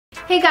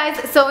Hey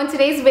guys, so in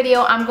today's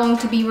video I'm going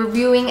to be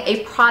reviewing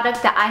a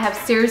product that I have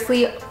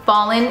seriously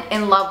fallen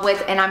in love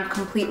with and I'm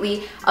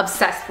completely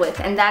obsessed with,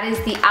 and that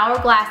is the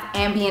Hourglass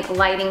Ambient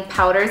Lighting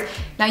Powders.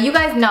 Now you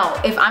guys know,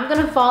 if I'm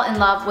gonna fall in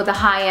love with a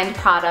high-end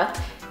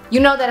product, you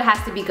know that it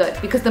has to be good,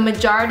 because the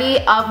majority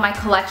of my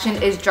collection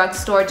is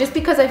drugstore, just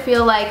because I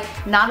feel like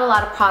not a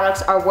lot of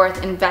products are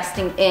worth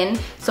investing in.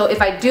 So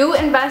if I do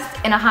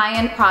invest in a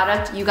high-end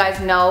product, you guys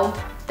know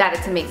that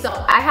it's amazing.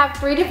 So I have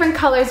three different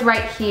colors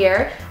right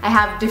here. I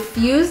have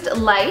Diffused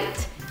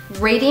Light,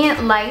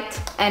 Radiant Light,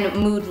 and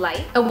Mood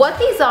Light. And what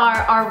these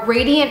are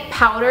radiant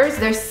powders.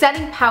 They're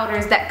setting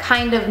powders that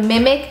kind of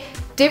mimic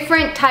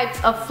different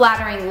types of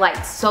flattering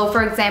lights. So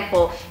for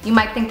example, you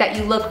might think that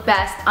you look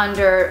best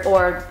under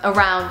or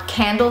around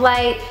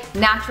candlelight,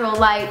 natural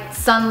light,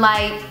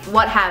 sunlight,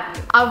 what have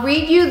you. I'll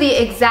read you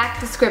the exact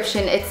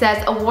description. It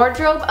says, a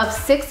wardrobe of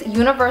 6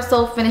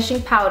 universal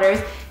finishing powders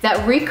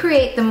that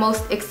recreate the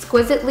most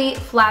exquisitely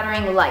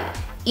flattering light.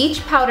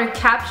 Each powder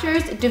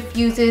captures,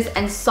 diffuses,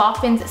 and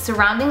softens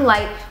surrounding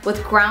light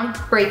with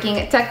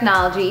groundbreaking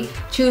technology.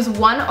 Choose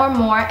one or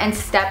more and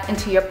step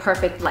into your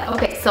perfect light.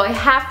 Okay, so I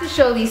have to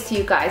show these to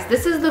you guys.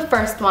 This is the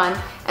first one,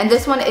 and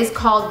this one is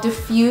called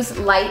Diffused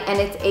Light, and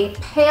it's a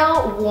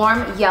pale,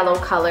 warm yellow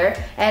color.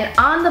 And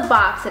on the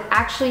box, it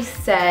actually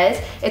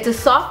says, it's a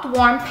soft,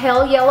 warm,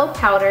 pale yellow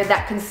powder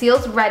that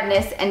conceals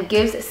redness and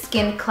gives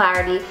skin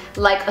clarity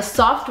like a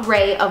soft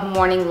ray of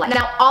morning light.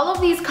 Now, all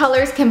of these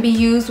colors can be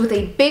used with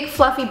a big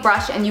fluffy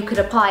brush, and you could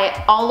apply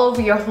it all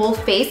over your whole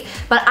face,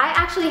 but I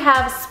actually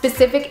have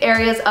specific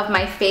areas of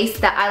my face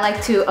that I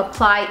like to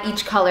apply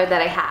each color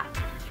that I have.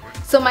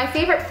 So my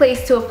favorite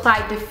place to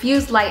apply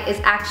diffused light is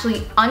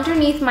actually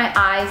underneath my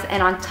eyes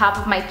and on top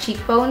of my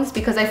cheekbones,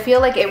 because I feel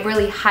like it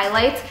really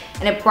highlights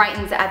and it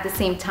brightens at the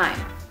same time.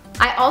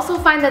 I also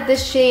find that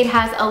this shade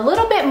has a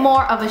little bit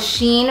more of a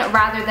sheen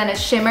rather than a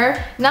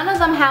shimmer. None of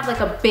them have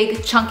like a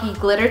big chunky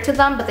glitter to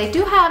them, but they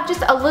do have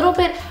just a little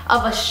bit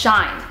of a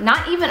shine.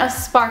 Not even a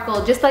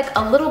sparkle, just like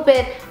a little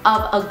bit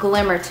of a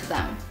glimmer to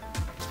them.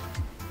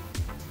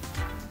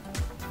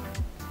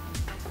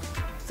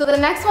 So the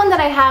next one that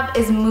I have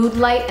is Mood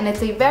Light, and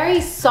it's a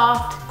very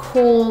soft,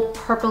 cool,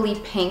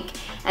 purpley pink.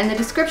 And the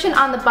description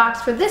on the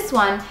box for this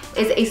one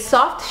is a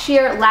soft,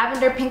 sheer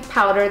lavender pink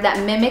powder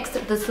that mimics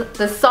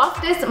the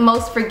softest,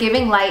 most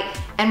forgiving light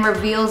and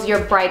reveals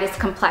your brightest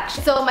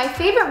complexion. So my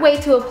favorite way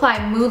to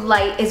apply Mood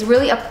Light is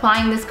really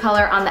applying this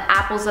color on the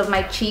apples of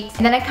my cheeks,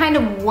 and then I kind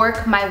of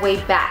work my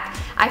way back.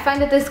 I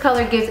find that this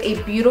color gives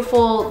a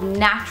beautiful,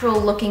 natural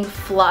looking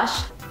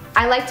flush.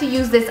 I like to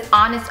use this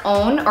on its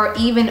own or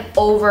even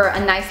over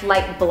a nice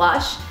light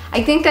blush.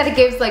 I think that it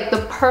gives like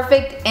the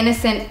perfect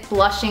innocent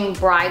blushing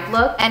bride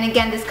look. And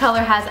again, this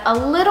color has a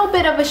little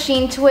bit of a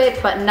sheen to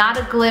it, but not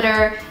a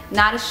glitter,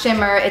 not a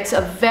shimmer. It's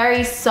a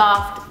very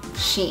soft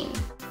sheen.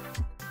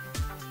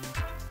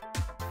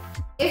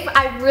 If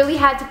I really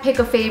had to pick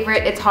a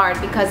favorite, it's hard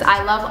because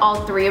I love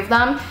all three of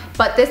them.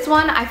 But this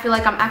one, I feel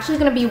like I'm actually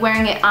gonna be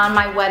wearing it on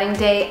my wedding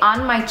day,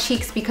 on my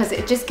cheeks, because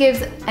it just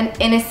gives an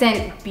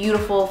innocent,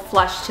 beautiful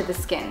flush to the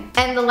skin.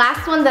 And the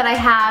last one that I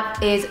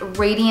have is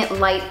Radiant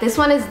Light. This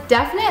one is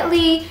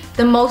definitely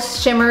the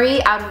most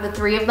shimmery out of the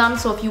three of them.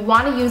 So if you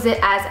wanna use it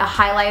as a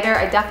highlighter,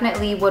 I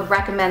definitely would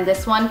recommend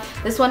this one.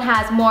 This one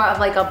has more of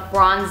like a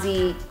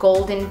bronzy,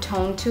 golden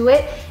tone to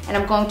it. And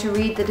I'm going to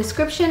read the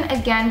description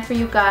again for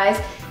you guys.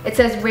 It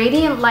says,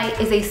 Radiant Light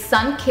is a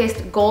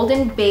sun-kissed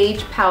golden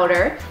beige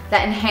powder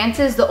that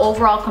enhances the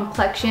overall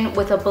complexion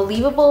with a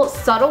believable,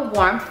 subtle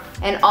warmth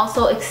and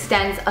also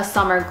extends a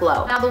summer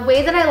glow. Now, the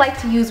way that I like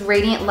to use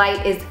Radiant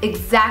Light is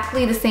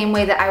exactly the same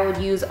way that I would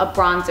use a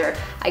bronzer.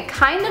 I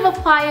kind of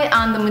apply it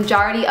on the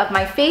majority of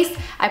my face.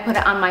 I put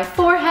it on my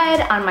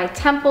forehead, on my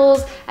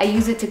temples. I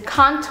use it to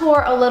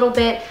contour a little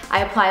bit.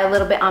 I apply a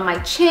little bit on my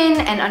chin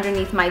and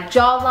underneath my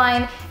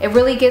jawline. It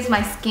really gives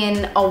my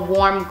skin a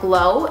warm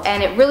glow,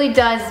 and it really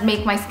does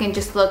make my skin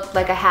just look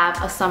like I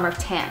have a summer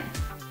tan.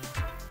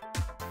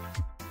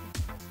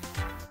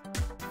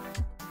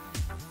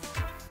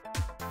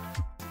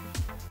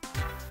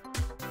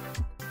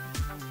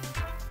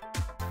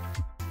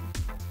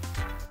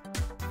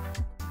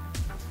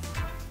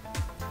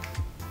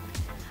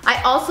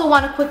 I also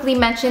want to quickly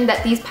mention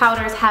that these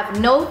powders have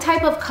no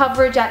type of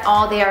coverage at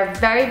all. They are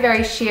very,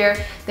 very sheer.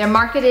 They're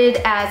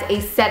marketed as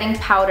a setting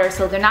powder,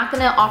 so they're not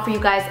going to offer you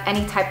guys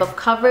any type of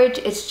coverage.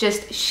 It's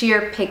just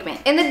sheer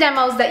pigment. In the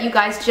demos that you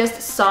guys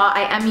just saw,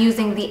 I am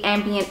using the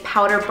Ambient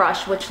Powder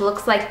Brush, which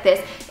looks like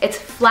this. It's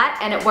flat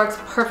and it works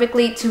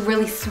perfectly to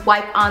really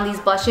swipe on these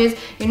blushes.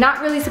 You're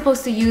not really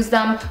supposed to use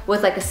them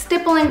with like a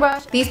stippling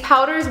brush. These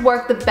powders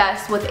work the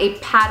best with a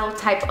paddle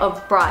type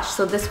of brush,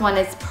 so this one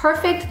is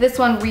perfect. This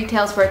one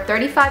retails for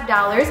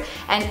 $35,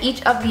 and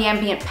each of the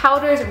ambient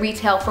powders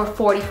retail for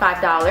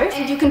 $45.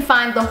 And you can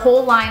find the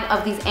whole line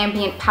of these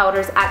ambient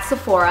powders at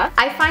Sephora.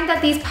 I find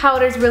that these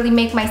powders really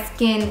make my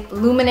skin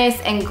luminous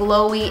and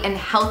glowy and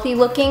healthy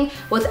looking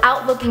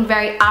without looking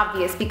very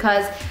obvious,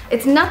 because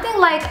it's nothing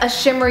like a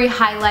shimmery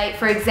highlight,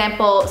 for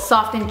example,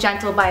 Soft and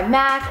Gentle by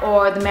MAC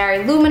or the Mary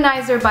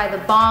Luminizer by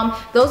The Balm.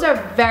 Those are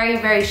very,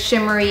 very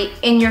shimmery,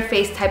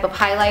 in-your-face type of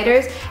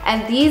highlighters, and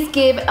these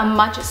give a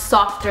much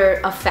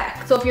softer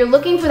effect. So if you're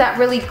looking for that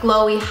really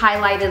glowy,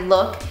 highlighted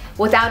look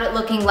without it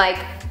looking like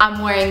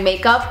I'm wearing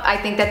makeup, I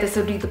think that this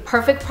would be the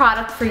perfect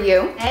product for you.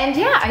 And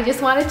yeah, I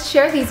just wanted to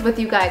share these with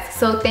you guys.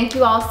 So thank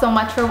you all so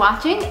much for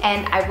watching,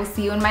 and I will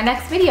see you in my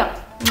next video.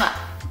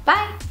 Mwah.